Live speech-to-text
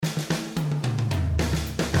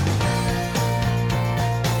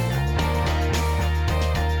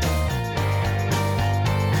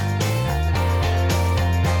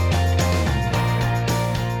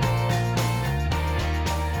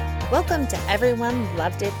Welcome to Everyone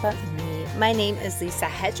Loved It But Me. My name is Lisa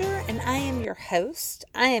Hedger, and I am your host.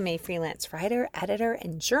 I am a freelance writer, editor,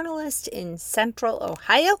 and journalist in Central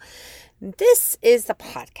Ohio. This is the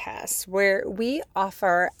podcast where we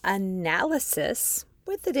offer analysis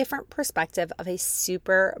with a different perspective of a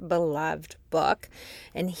super beloved book.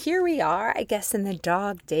 And here we are, I guess, in the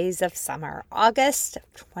dog days of summer, August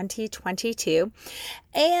 2022.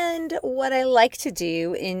 And what I like to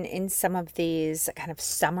do in some of these kind of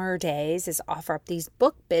summer days is offer up these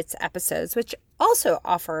book bits episodes, which also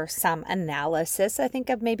offer some analysis, I think,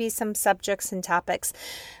 of maybe some subjects and topics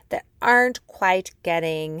that aren't quite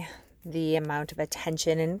getting the amount of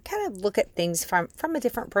attention and kind of look at things from a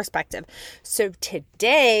different perspective. So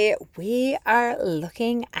today we are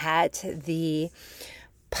looking at the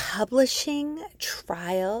publishing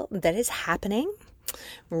trial that is happening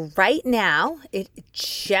right now. It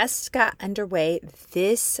just got underway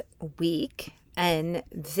this week, and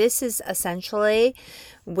this is essentially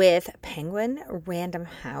with Penguin Random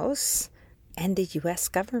House and the U.S.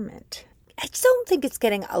 government. I just don't think it's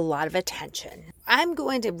getting a lot of attention. I'm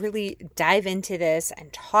going to really dive into this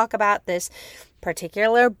and talk about this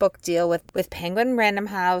particular book deal with Penguin Random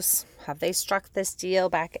House, how they struck this deal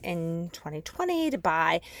back in 2020 to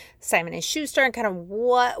buy Simon & Schuster, and kind of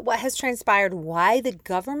what has transpired, why the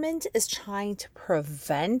government is trying to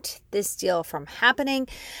prevent this deal from happening,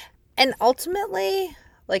 and ultimately,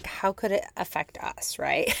 like, how could it affect us,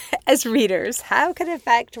 right? As readers, how could it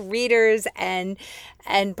affect readers and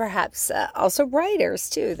perhaps also writers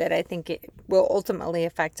too, that I think it will ultimately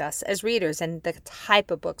affect us as readers and the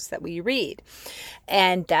type of books that we read.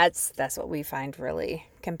 And that's what we find really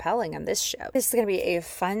compelling on this show. This is going to be a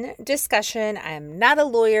fun discussion. I'm not a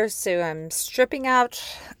lawyer, so I'm stripping out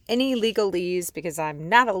any legalese because I'm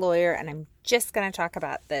not a lawyer, and I'm just going to talk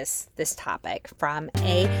about this topic from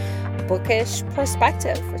a bookish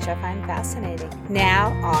perspective, which I find fascinating.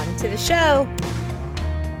 Now on to the show.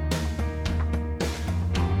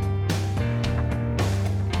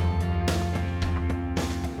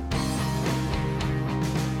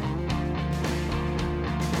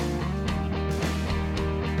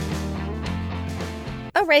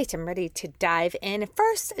 All right, I'm ready to dive in.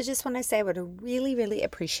 First, I just want to say I would really, really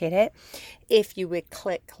appreciate it if you would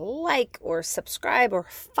click like or subscribe or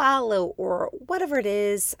follow or whatever it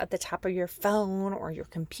is at the top of your phone or your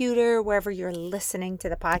computer, wherever you're listening to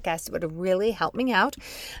the podcast. It would really help me out.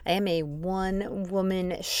 I am a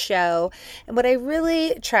one-woman show, and what I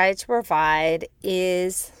really try to provide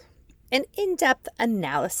is an in-depth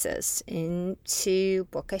analysis into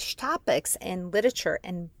bookish topics and literature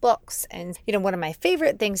and books. And, one of my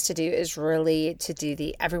favorite things to do is really to do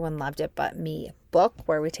the Everyone Loved It But Me book,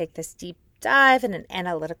 where we take this deep dive and an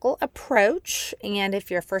analytical approach. And if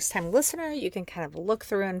you're a first-time listener, you can kind of look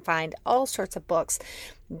through and find all sorts of books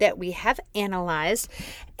that we have analyzed.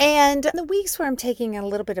 And in the weeks where I'm taking a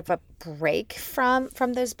little bit of a break from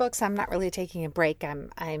those books, I'm not really taking a break. I'm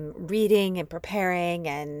reading and preparing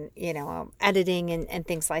and, editing and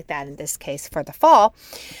things like that, in this case for the fall.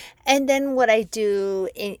 And then what I do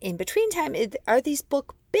in between time are these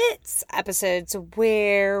book bits episodes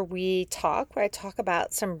where I talk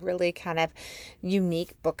about some really kind of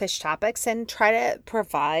unique bookish topics and try to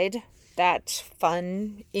provide that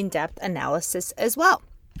fun, in-depth analysis as well.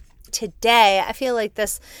 Today, I feel like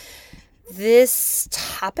this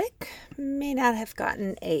topic may not have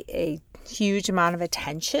gotten a huge amount of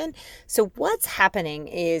attention. So what's happening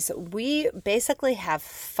is we basically have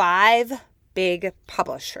 5 big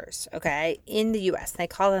publishers, okay, in the U.S. They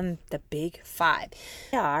call them the Big 5.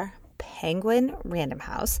 They are Penguin Random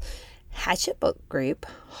House, Hachette Book Group,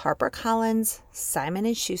 HarperCollins,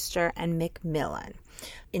 Simon & Schuster, and Macmillan.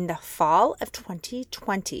 In the fall of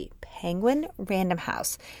 2020, Penguin Random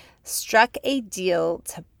House struck a deal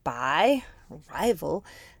to buy rival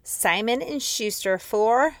Simon & Schuster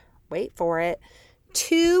for, wait for it,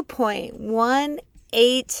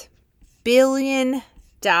 $2.18 billion.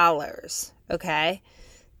 Okay,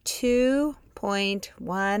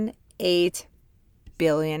 $2.18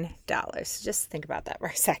 billion. Just think about that for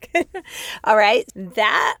a second. All right,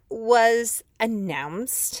 that was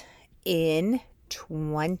announced in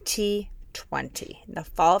 2020, the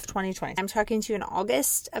fall of 2020. I'm talking to you in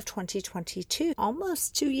August of 2022,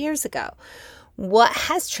 almost 2 years ago. What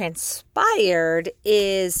has transpired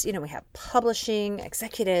is, we have publishing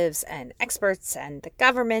executives and experts and the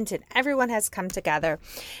government, and everyone has come together,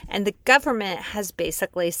 and the government has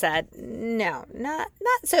basically said, no, not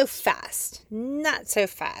so fast, not so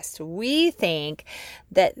fast. We think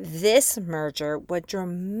that this merger would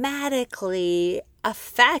dramatically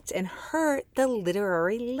affect and hurt the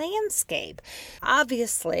literary landscape.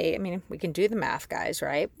 Obviously, I mean, we can do the math, guys,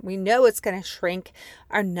 right? We know it's going to shrink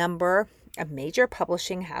our number of major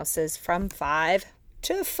publishing houses from 5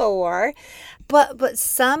 to 4, but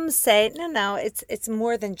some say no, it's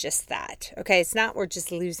more than just that. Okay, it's not we're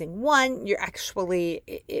just losing one. You're actually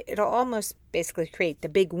it'll almost basically create the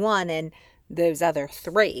big one and those other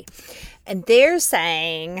 3. And they're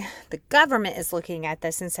saying, the government is looking at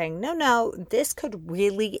this and saying, no, this could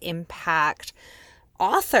really impact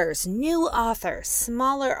authors, new authors,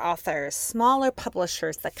 smaller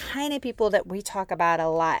publishers, the kind of people that we talk about a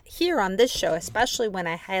lot here on this show, especially when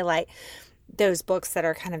I highlight those books that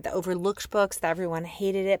are kind of the overlooked books that everyone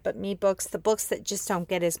hated it, but me books, the books that just don't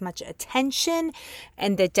get as much attention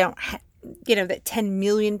and that don't that 10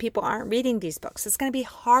 million people aren't reading these books. It's going to be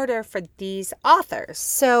harder for these authors.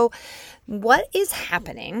 So what is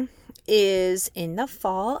happening is in the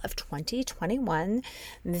fall of 2021,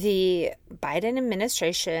 the Biden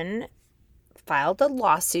administration filed a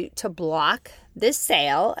lawsuit to block this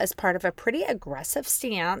sale as part of a pretty aggressive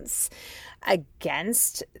stance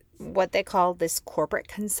against what they call this corporate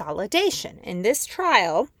consolidation. In this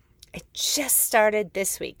trial, it just started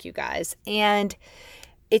this week, you guys, and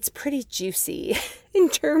it's pretty juicy in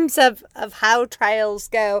terms of how trials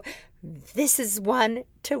go. This is one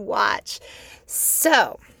to watch.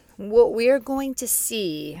 So what we're going to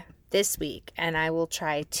see this week, and I will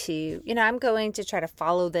try to, I'm going to try to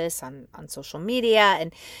follow this on social media,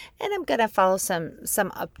 and I'm going to follow some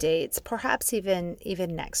updates, perhaps even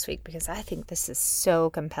next week, because I think this is so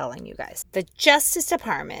compelling, you guys. The Justice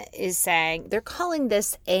Department is saying they're calling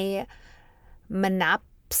this a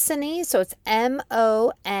monopsony, so it's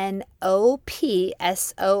monopsony.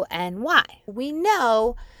 We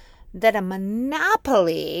know that a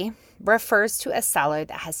monopoly refers to a seller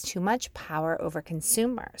that has too much power over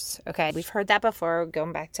consumers. Okay, we've heard that before,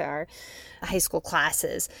 going back to our high school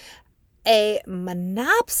classes. A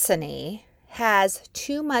monopsony has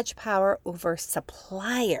too much power over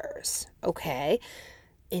suppliers. Okay,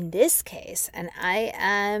 in this case, and I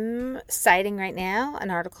am citing right now an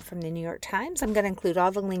article from the New York Times. I'm going to include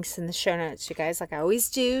all the links in the show notes, you guys, like I always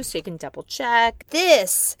do, so you can double check.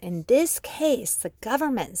 In this case, the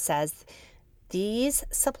government says these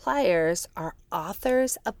suppliers are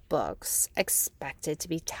authors of books expected to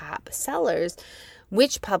be top sellers,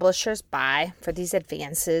 which publishers buy for these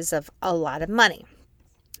advances of a lot of money.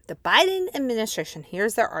 The Biden administration,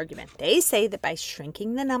 here's their argument. They say that by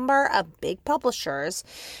shrinking the number of big publishers,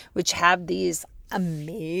 which have these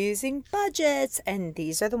amazing budgets, and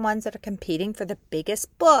these are the ones that are competing for the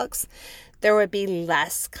biggest books, there would be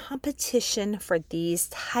less competition for these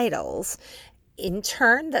titles. In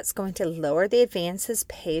turn, that's going to lower the advances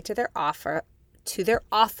paid to their authors.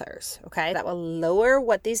 Okay, that will lower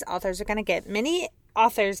what these authors are going to get. Many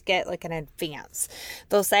authors get like an advance.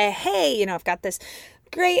 They'll say, hey, I've got this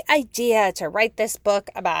great idea to write this book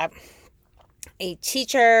about a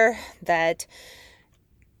teacher that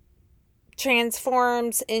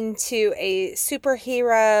transforms into a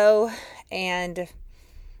superhero and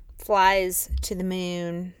flies to the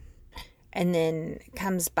moon and then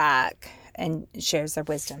comes back and shares their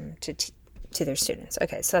wisdom to their students.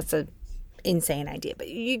 Okay, so that's an insane idea, but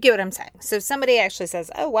you get what I'm saying. So somebody actually says,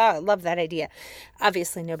 oh, wow, I love that idea.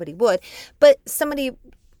 Obviously, nobody would. But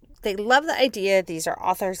they love the idea. These are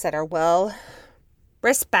authors that are well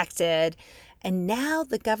respected. And now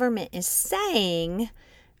the government is saying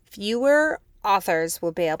fewer authors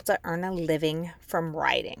will be able to earn a living from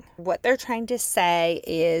writing. What they're trying to say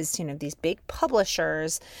is, these big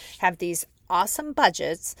publishers have these awesome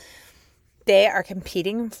budgets. They are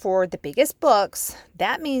competing for the biggest books.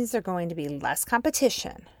 That means they're going to be less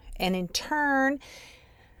competition. And in turn,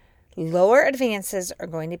 lower advances are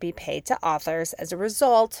going to be paid to authors. As a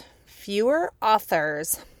result, fewer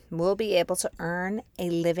authors will be able to earn a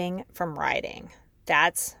living from writing.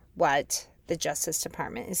 That's what the Justice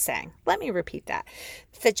Department is saying. Let me repeat that.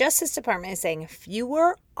 The Justice Department is saying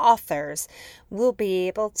fewer authors will be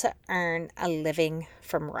able to earn a living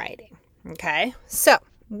from writing. Okay? So,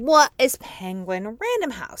 what is Penguin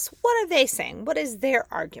Random House? What are they saying? What is their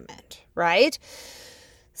argument, right?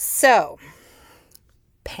 So,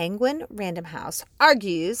 Penguin Random House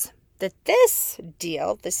argues that this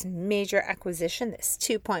deal, this major acquisition, this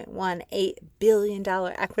 $2.18 billion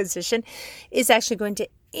acquisition, is actually going to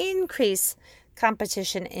increase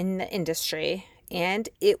competition in the industry, and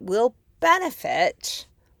it will benefit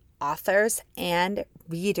authors and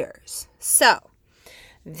readers. So,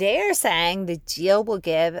 they're saying the deal will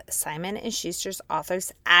give Simon & Schuster's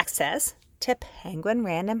authors access to Penguin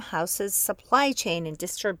Random House's supply chain and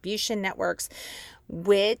distribution networks,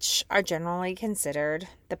 which are generally considered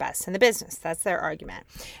the best in the business. That's their argument.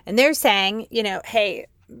 And they're saying, hey,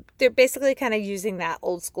 they're basically kind of using that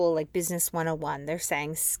old school like business 101. They're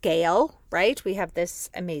saying scale, right? We have this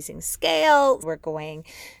amazing scale. We're going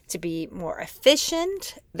to be more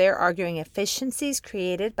efficient. They're arguing efficiencies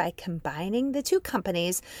created by combining the two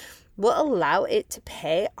companies will allow it to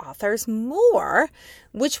pay authors more,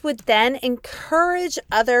 which would then encourage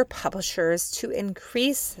other publishers to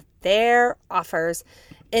increase their offers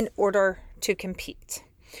in order to compete.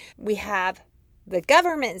 We have the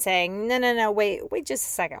government saying, no, wait just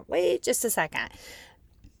a second.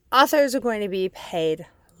 Authors are going to be paid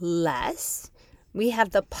less. We have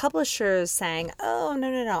the publishers saying, oh,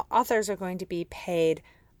 no, authors are going to be paid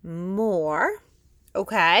more.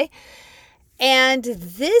 Okay. And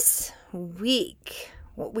this week,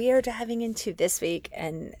 what we are diving into this week,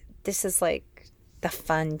 and this is like the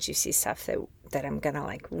fun, juicy stuff that I'm going to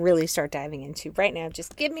like really start diving into right now.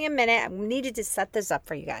 Just give me a minute. I needed to set this up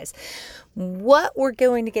for you guys. What we're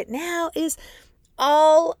going to get now is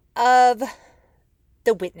all of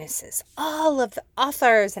the witnesses, all of the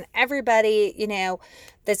authors and everybody,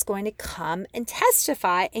 that's going to come and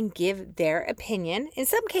testify and give their opinion. In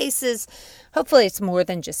some cases, hopefully it's more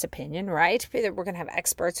than just opinion, right? We're going to have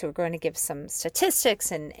experts who are going to give some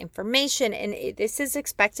statistics and information. And this is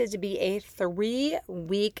expected to be a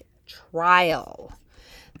 3-week trial.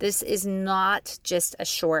 This is not just a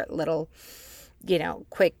short little,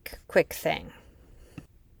 quick thing.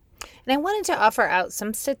 And I wanted to offer out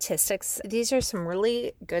some statistics. These are some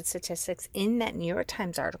really good statistics in that New York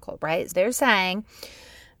Times article, right? They're saying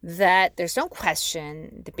that there's no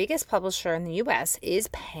question the biggest publisher in the U.S. is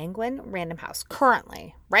Penguin Random House.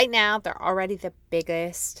 Currently, right now, they're already the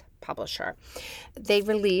biggest publisher. They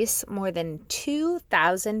release more than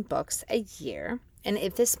 2,000 books a year. And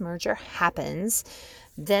if this merger happens,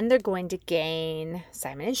 then they're going to gain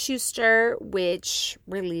Simon & Schuster, which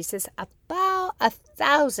releases about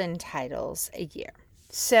 1,000 titles a year.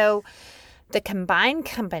 So the combined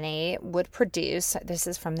company would produce, this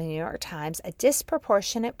is from the New York Times, a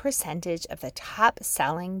disproportionate percentage of the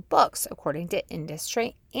top-selling books, according to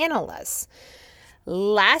industry analysts.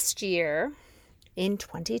 Last year, in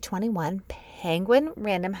 2021, Penguin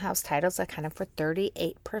Random House titles accounted for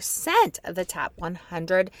 38% of the top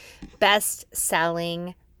 100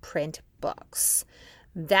 best-selling print books.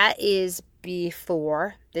 That is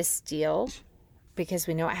before this deal, because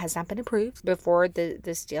we know it has not been approved. Before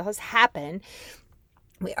this deal has happened,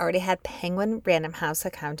 we already had Penguin Random House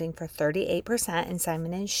accounting for 38%, and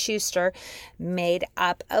Simon & Schuster made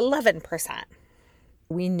up 11%.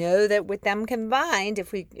 We know that with them combined,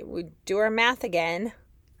 if we do our math again,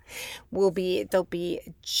 they'll be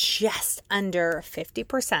just under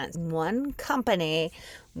 50%. One company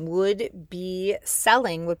would be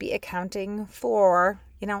accounting for,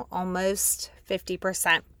 almost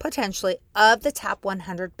 50% potentially of the top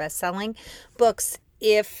 100 best-selling books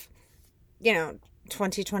if,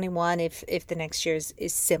 2021, if the next year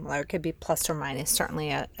is similar. It could be plus or minus, certainly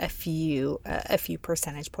a few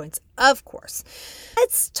percentage points, of course.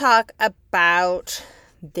 Let's talk about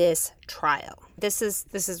this trial. This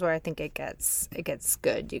is where I think it gets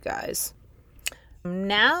good, you guys.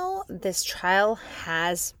 Now this trial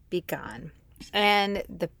has begun. And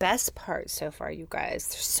the best part so far, you guys,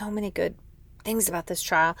 there's so many good things about this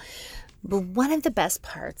trial, but one of the best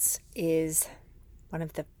parts is one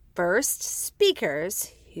of the first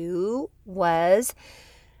speakers who was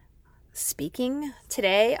speaking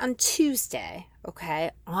today on Tuesday,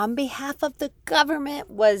 on behalf of the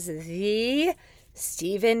government, was the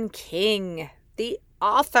Stephen King, the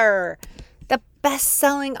author, the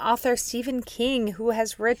best-selling author Stephen King, who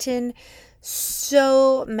has written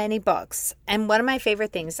so many books. And one of my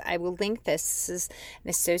favorite things, I will link this. This is an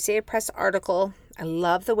Associated Press article. I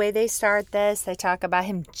love the way they start this. They talk about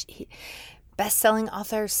him. Best-selling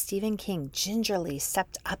author Stephen King gingerly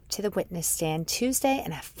stepped up to the witness stand Tuesday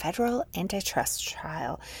in a federal antitrust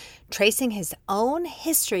trial. Tracing his own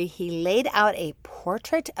history, he laid out a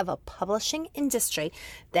portrait of a publishing industry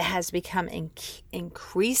that has become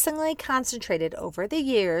increasingly concentrated over the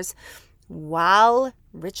years while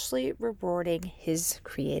richly rewarding his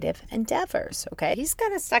creative endeavors. He's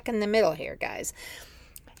kind of stuck in the middle here, guys.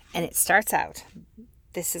 And it starts out,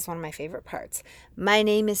 this is one of my favorite parts. My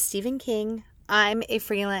name is Stephen King. I'm a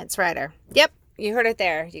freelance writer. Yep, you heard it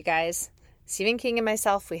there, you guys. Stephen King and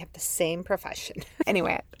myself, we have the same profession.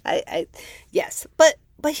 Anyway, yes. But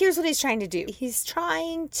here's what he's trying to do. He's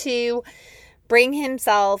trying to bring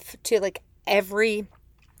himself to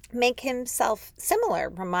make himself similar.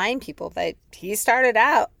 Remind people that he started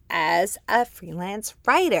out as a freelance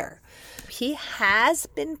writer. He has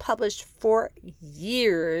been published for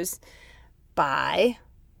years by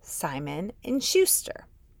Simon & Schuster.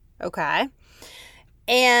 Okay?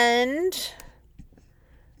 And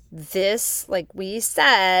this, like we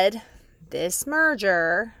said, this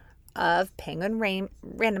merger of Penguin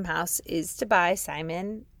Random House is to buy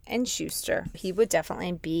Simon & Schuster. He would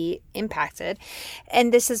definitely be impacted.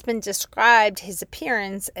 And this has been described, his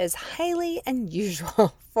appearance, as highly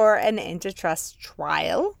unusual for an antitrust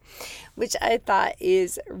trial, which I thought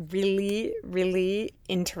is really, really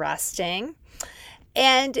interesting.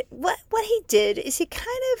 And what he did is he kind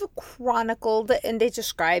of chronicled, and they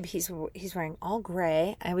describe he's wearing all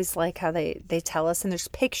gray. I always like how they tell us, and there's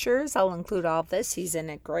pictures. I'll include all of this. He's in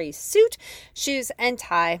a gray suit, shoes, and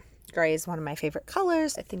tie. Gray is one of my favorite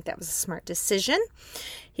colors. I think that was a smart decision.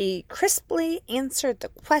 He crisply answered the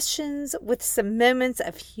questions with some moments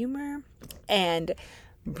of humor and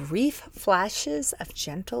brief flashes of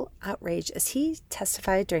gentle outrage as he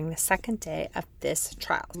testified during the second day of this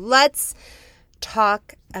trial. Let's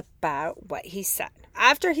talk about what he said.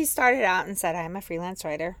 After he started out and said, I'm a freelance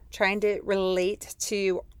writer, trying to relate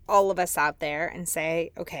to all of us out there and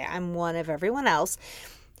say, okay, I'm one of everyone else.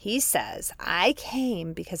 He says, I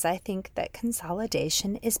came because I think that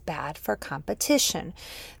consolidation is bad for competition.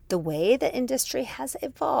 The way the industry has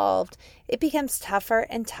evolved, it becomes tougher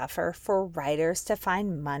and tougher for writers to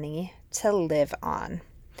find money to live on.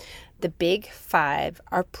 The big five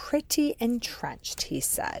are pretty entrenched, he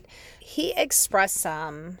said. He expressed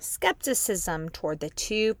some skepticism toward the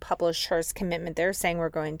two publishers' commitment. They're saying we're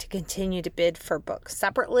going to continue to bid for books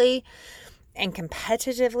separately and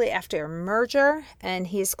competitively after a merger. And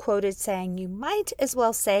he's quoted saying, you might as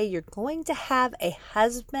well say you're going to have a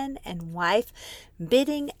husband and wife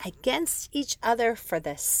bidding against each other for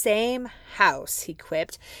the same house, he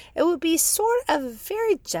quipped. It would be sort of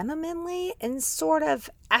very gentlemanly and sort of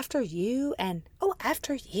after you and,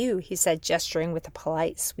 after you, he said, gesturing with a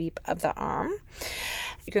polite sweep of the arm.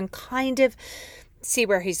 You can kind of see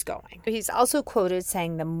where he's going. He's also quoted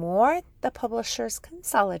saying the more the publishers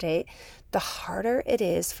consolidate, the harder it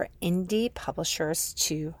is for indie publishers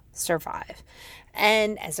to survive.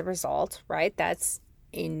 And as a result, right, that's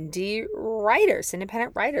indie writers,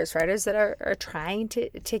 independent writers that are trying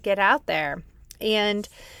to get out there. And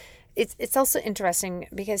it's also interesting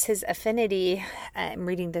because his affinity, I'm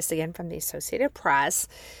reading this again from the Associated Press,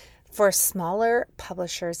 for smaller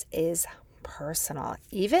publishers is personal.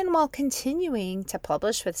 Even while continuing to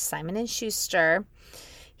publish with Simon & Schuster,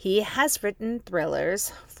 he has written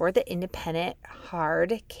thrillers for the independent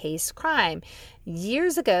hard case crime.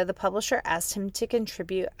 Years ago, the publisher asked him to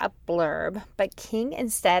contribute a blurb, but King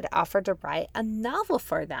instead offered to write a novel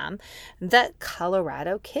for them, The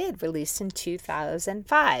Colorado Kid, released in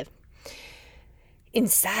 2005.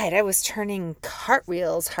 Inside, I was turning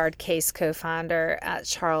cartwheels, hard case co-founder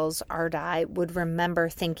Charles Ardai would remember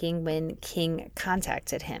thinking when King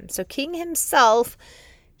contacted him. So King himself,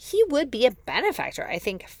 he would be a benefactor, I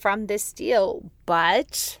think, from this deal,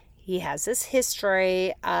 but he has this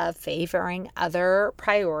history of favoring other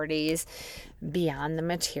priorities beyond the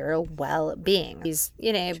material well-being. He's,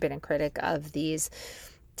 been a critic of these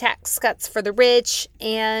tax cuts for the rich,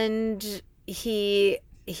 and he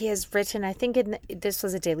has written, I think this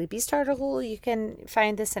was a Daily Beast article, you can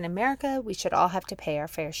find this in America, we should all have to pay our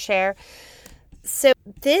fair share. So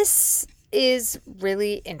this is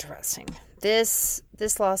really interesting. This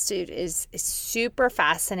lawsuit is super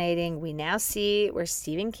fascinating. We now see where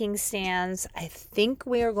Stephen King stands. I think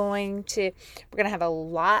we're going to have a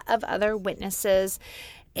lot of other witnesses.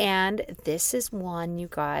 And this is one, you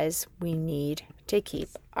guys, we need to keep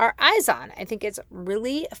our eyes on. I think it's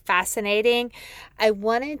really fascinating. I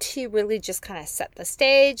wanted to really just kind of set the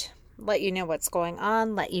stage, let you know what's going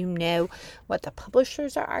on, let you know what the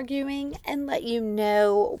publishers are arguing, and let you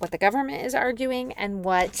know what the government is arguing and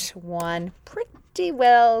what one pretty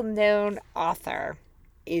well-known author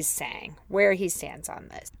is saying, where he stands on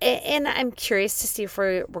this. And I'm curious to see if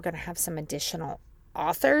we're going to have some additional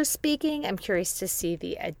authors speaking. I'm curious to see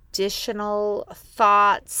the additional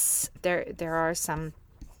thoughts. There are some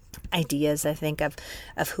ideas, I think, of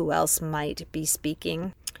who else might be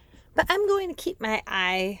speaking. But I'm going to keep my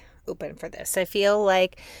eye open for this. I feel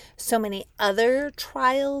like so many other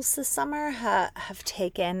trials this summer have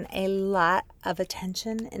taken a lot of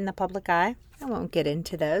attention in the public eye. I won't get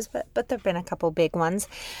into those, but there have been a couple big ones.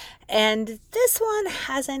 And this one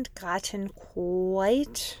hasn't gotten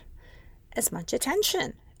quite as much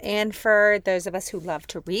attention. And for those of us who love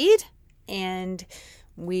to read, and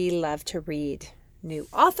we love to read new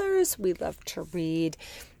authors, we love to read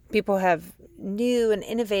people who have new and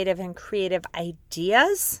innovative and creative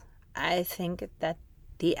ideas, I think that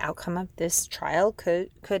the outcome of this trial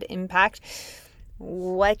could impact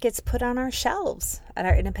what gets put on our shelves at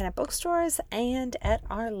our independent bookstores and at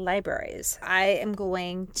our libraries. I am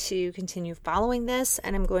going to continue following this,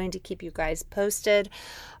 and I'm going to keep you guys posted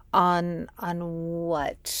on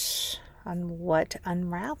what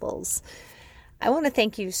unravels. I want to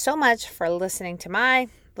thank you so much for listening to my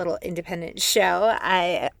little independent show.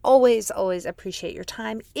 I always appreciate your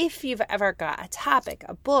time. If you've ever got a topic,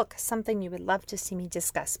 a book, something you would love to see me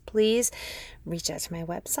discuss, please reach out to my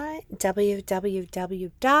website,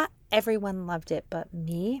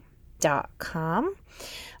 www.everyoneloveditbutme.com.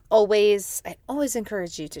 I always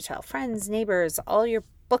encourage you to tell friends, neighbors, all your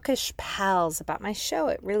bookish pals about my show.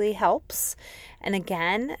 It really helps. And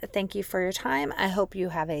again, thank you for your time. I hope you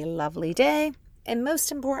have a lovely day. And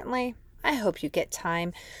most importantly, I hope you get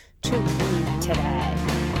time to read today.